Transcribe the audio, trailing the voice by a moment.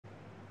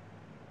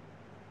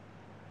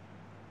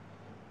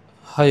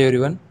Hi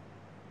everyone,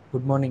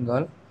 good morning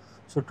all.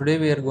 So today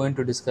we are going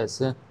to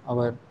discuss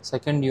our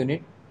second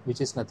unit,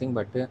 which is nothing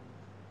but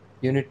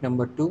unit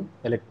number 2,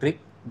 electric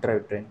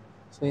drivetrain.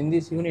 So in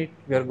this unit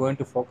we are going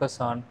to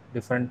focus on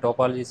different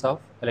topologies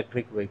of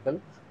electric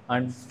vehicle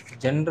and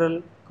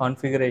general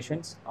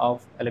configurations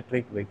of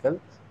electric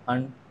vehicle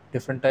and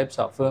different types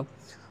of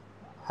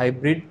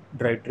hybrid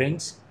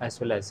drivetrains, as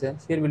well as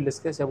here we'll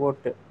discuss about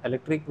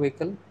electric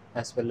vehicle,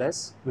 as well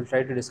as we'll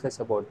try to discuss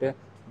about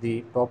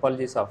the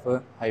topologies of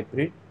a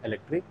hybrid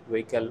electric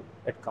vehicle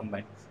at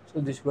combined. So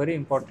this is very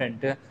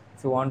important if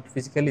you want to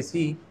physically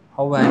see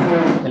how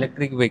an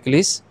electric vehicle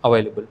is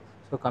available.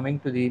 So coming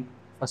to the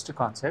first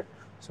concept,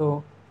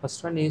 so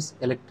first one is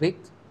electric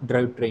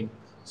drivetrain.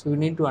 So we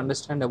need to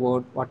understand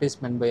about what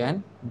is meant by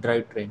an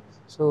drivetrain.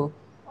 So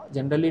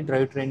generally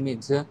drivetrain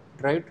means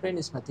drivetrain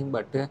is nothing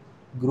but a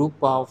group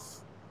of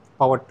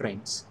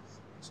powertrains.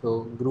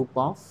 So group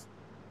of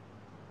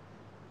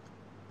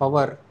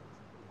power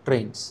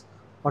trains.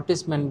 What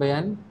is meant by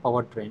an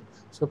powertrain?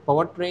 So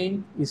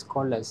powertrain is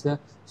called as a,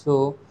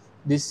 so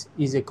this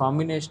is a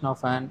combination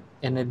of an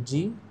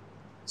energy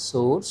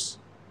source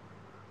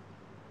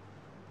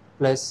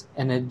plus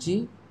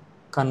energy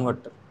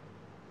converter.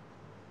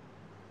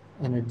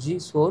 Energy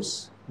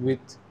source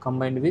with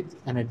combined with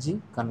energy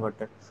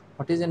converter.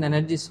 What is an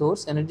energy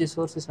source? Energy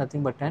source is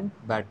nothing but an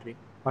battery.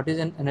 What is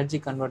an energy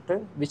converter?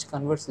 Which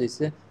converts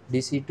this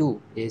DC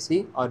to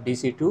AC or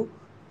DC to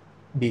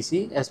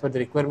DC as per the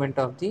requirement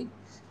of the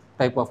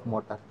type of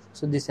motor.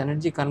 So this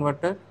energy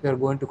converter, we are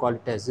going to call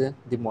it as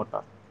the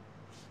motor.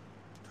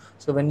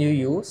 So when you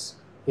use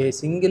a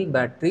single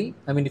battery,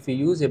 I mean if you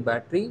use a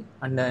battery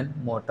and a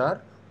motor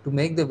to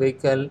make the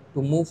vehicle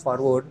to move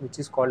forward, which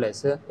is called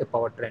as a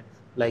powertrain.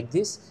 Like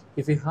this,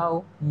 if you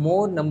have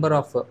more number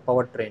of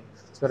powertrain,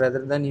 so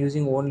rather than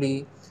using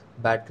only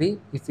battery,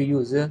 if you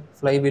use a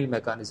flywheel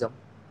mechanism,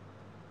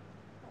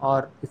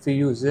 or if you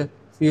use a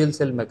fuel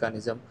cell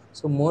mechanism,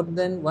 so more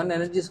than one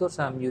energy source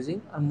I am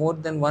using and more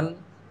than one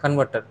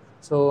converter.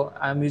 So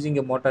I am using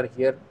a motor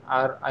here,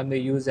 or I may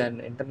use an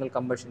internal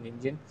combustion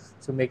engine,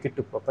 so make it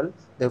to propel.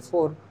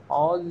 Therefore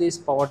all these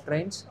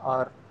powertrains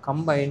are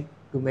combined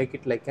to make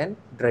it like an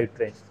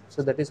drivetrain.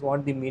 So that is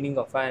what the meaning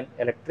of an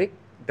electric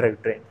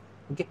drivetrain.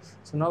 Okay,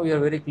 so now we are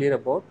very clear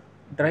about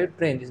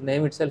drivetrain. Its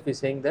name itself is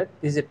saying that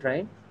this is a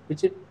train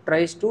which it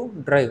tries to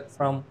drive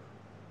from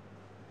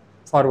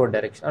forward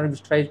direction, or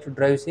which tries to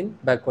drive in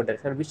backward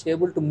direction, or which is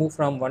able to move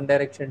from one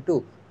direction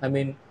to, I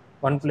mean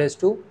one place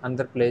to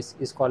another place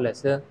is called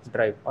as a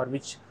drive, or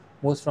which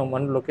moves from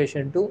one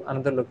location to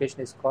another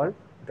location is called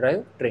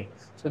drive train.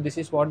 So this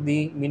is what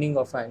the meaning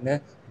of an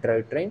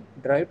drive train.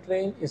 Drive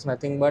train is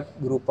nothing but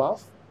group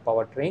of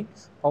powertrain.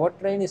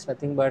 Powertrain is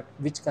nothing but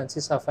which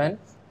consists of an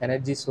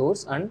energy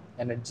source and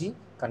energy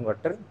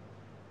converter.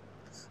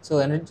 So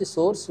energy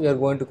source we are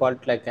going to call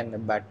it like an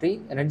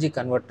battery. Energy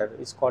converter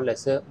is called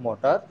as a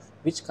motor,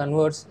 which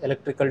converts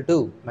electrical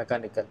to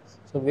mechanical.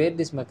 So where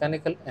this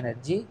mechanical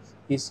energy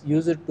is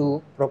used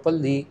to propel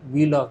the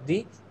wheel of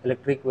the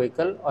electric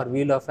vehicle or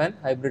wheel of an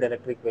hybrid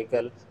electric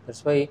vehicle.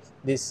 That's why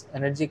this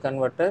energy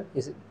converter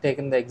is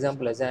taken the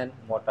example as an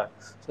motor.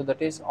 So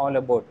that is all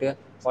about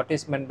what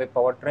is meant by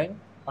powertrain,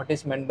 what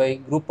is meant by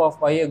group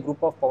of, why a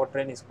group of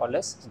powertrain is called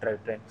as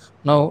drivetrain.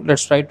 Now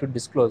let's try to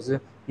disclose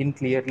in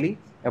clearly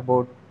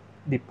about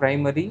the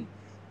primary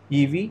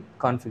EV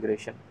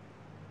configuration.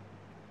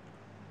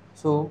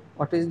 So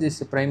what is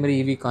this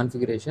primary EV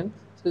configuration?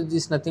 So this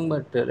is nothing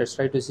but let's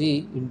try to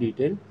see in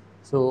detail.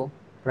 So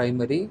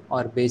primary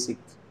or basic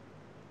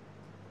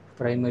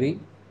primary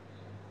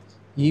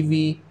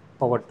EV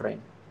powertrain.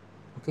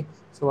 Okay,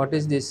 so what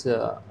is this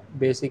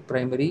basic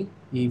primary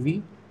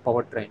EV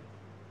powertrain?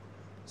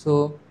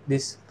 So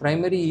this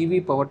primary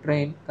EV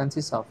powertrain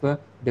consists of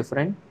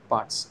different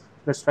parts.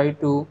 Let's try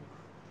to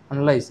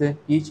analyze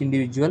each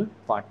individual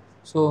part.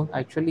 So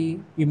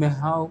actually you may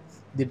have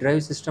the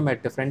drive system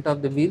at the front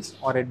of the wheels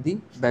or at the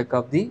back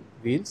of the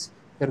wheels.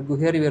 Here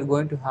we are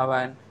going to have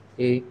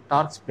a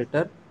torque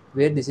splitter,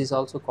 where this is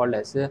also called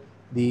as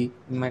the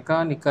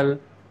mechanical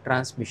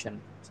transmission.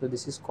 So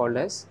this is called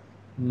as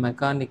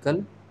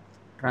mechanical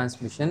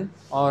transmission,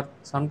 or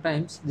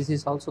sometimes this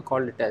is also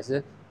called it as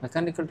a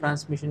mechanical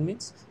transmission,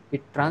 means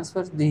it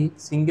transfers the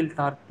single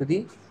torque to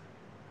the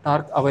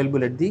torque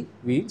available at the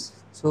wheels.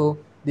 So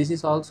this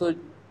is also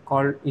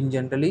called in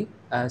generally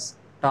as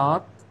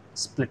torque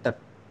splitter.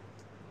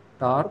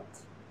 Torque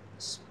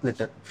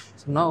splitter.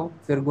 So now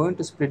we are going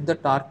to split the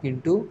torque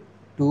into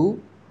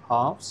two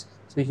halves.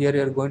 So here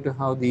you are going to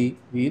have the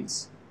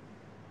wheels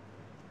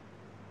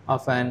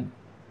of an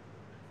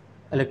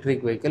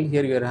electric vehicle.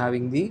 Here we are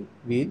having the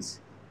wheels,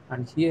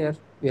 and here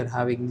we are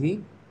having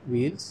the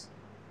wheels.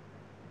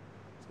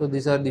 So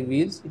these are the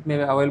wheels. It may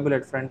be available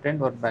at front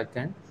end or back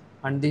end,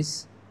 and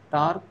this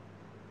torque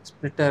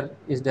splitter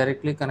is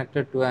directly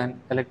connected to an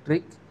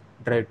electric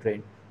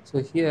drivetrain.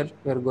 So here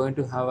we are going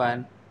to have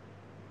an,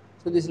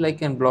 so this is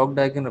like an block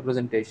diagram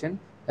representation,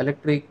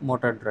 electric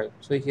motor drive.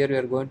 So here we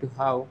are going to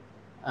have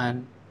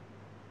an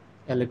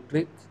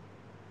electric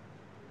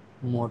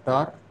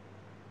motor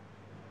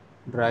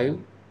drive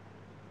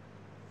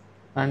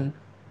And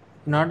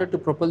in order to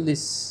propel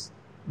this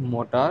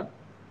motor,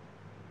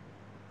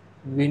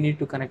 we need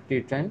to connect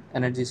it an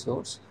energy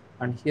source,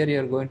 and here you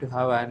are going to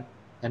have an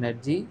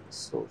energy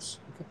source.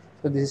 Okay,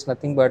 so this is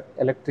nothing but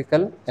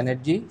electrical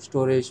energy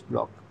storage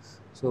block.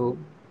 So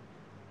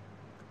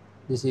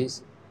this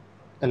is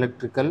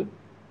electrical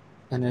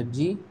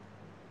energy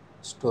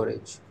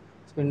storage.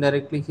 So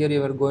indirectly here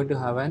you are going to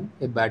have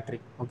a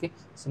battery. Okay,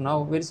 so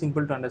now very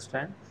simple to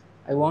understand.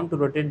 I want to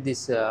rotate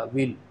this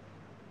wheel.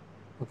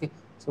 Okay,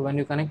 so when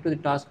you connect to the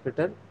torque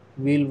splitter,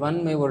 wheel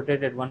 1 may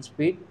rotate at one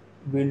speed,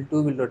 wheel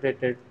 2 will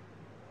rotate at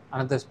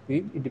another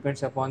speed. It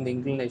depends upon the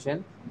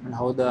inclination and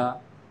how the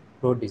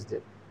road is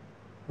there.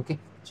 Okay,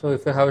 so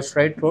if you have a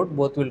straight road,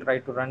 both will try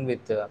to run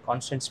with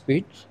constant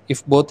speed.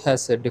 If both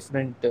has a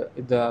different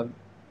if the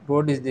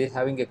road is there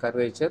having a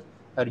curvature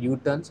or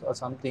u-turns or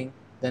something,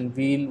 then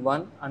wheel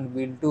 1 and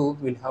wheel 2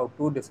 will have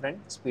two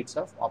different speeds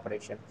of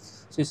operation.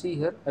 So you see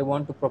here, I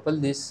want to propel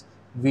this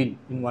wheel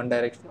in one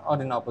direction or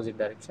in opposite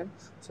direction.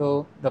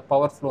 So the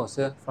power flows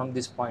from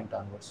this point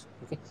onwards.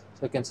 Okay,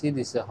 so you can see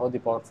this how the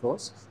power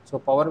flows. So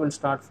power will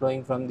start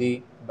flowing from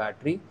the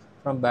battery.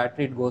 From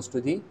battery it goes to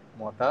the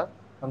motor.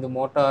 From the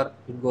motor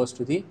it goes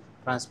to the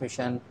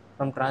transmission.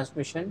 From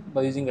transmission,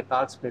 by using a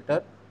torque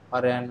splitter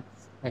or an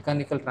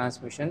mechanical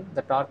transmission,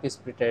 the torque is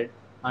splitted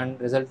and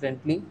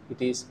resultantly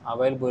it is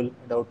available in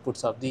the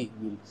outputs of the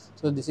wheel.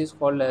 So this is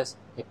called as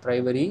a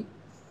primary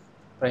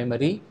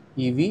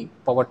EV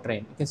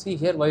powertrain. You can see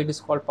here why it is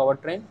called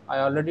powertrain. I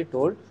already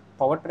told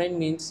powertrain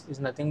means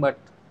is nothing but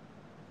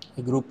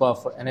a group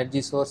of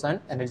energy source and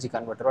energy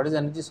converter. What is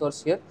energy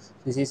source here?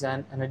 This is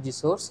an energy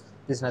source.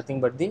 This is nothing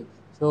but the,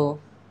 so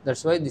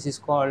that's why this is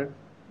called,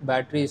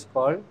 battery is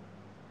called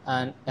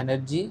an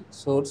energy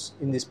source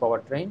in this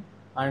powertrain,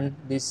 and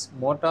this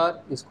motor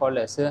is called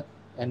as a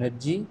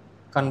energy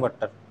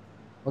converter.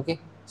 Okay,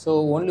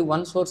 so only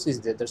one source is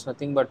there. There's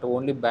nothing but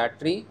only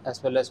battery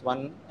as well as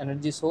one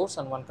energy source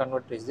and one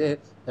converter is there.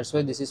 That's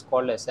why this is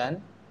called as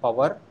an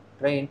power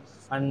train,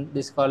 and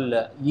this is called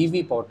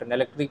EV powertrain,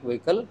 electric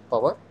vehicle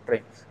power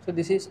train. So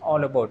this is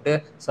all about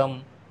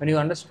some, when you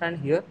understand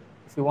here,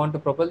 if you want to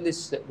propel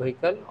this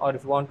vehicle or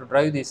if you want to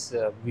drive this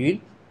wheel,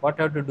 what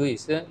you have to do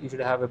is you should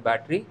have a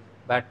battery.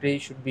 Battery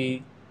should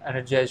be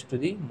energized to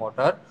the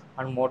motor,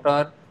 and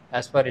motor,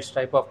 as per its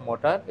type of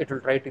motor, it will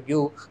try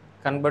to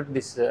convert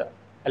this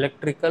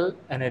electrical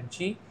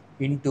energy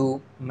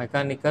into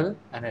mechanical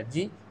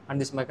energy,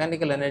 and this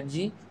mechanical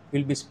energy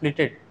will be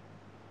splitted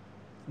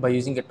by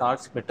using a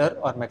torque splitter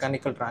or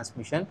mechanical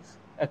transmission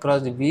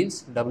across the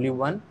wheels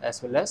W1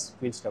 as well as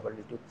wheels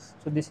W2.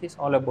 So this is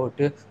all about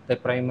the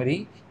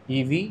primary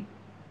EV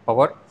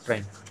power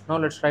train. Now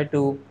let's try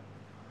to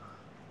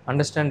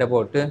understand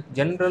about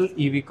general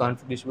EV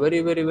config. Is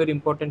very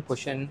important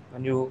question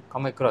when you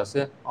come across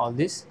all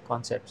these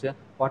concepts.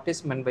 What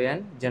is meant by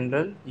an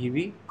general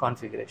EV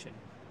configuration?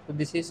 So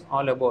this is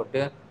all about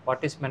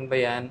what is meant by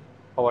an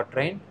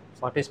powertrain,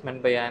 what is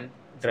meant by an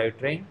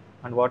drivetrain,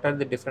 and what are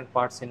the different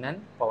parts in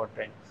an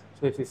powertrain.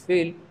 So if you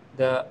feel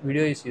the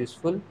video is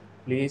useful,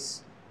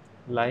 please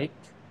like,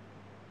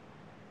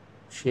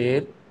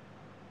 share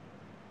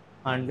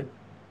and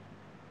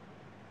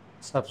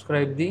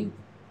subscribe the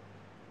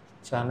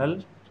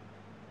channel.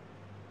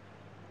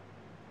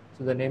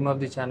 So the name of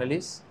the channel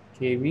is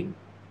kvthulasi.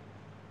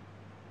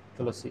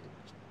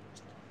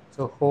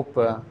 So hope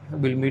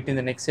we'll meet in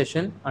the next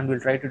session, and we'll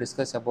try to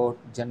discuss about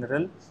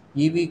general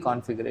EV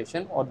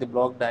configuration or the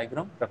block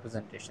diagram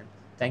representation.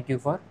 Thank you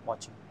for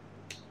watching.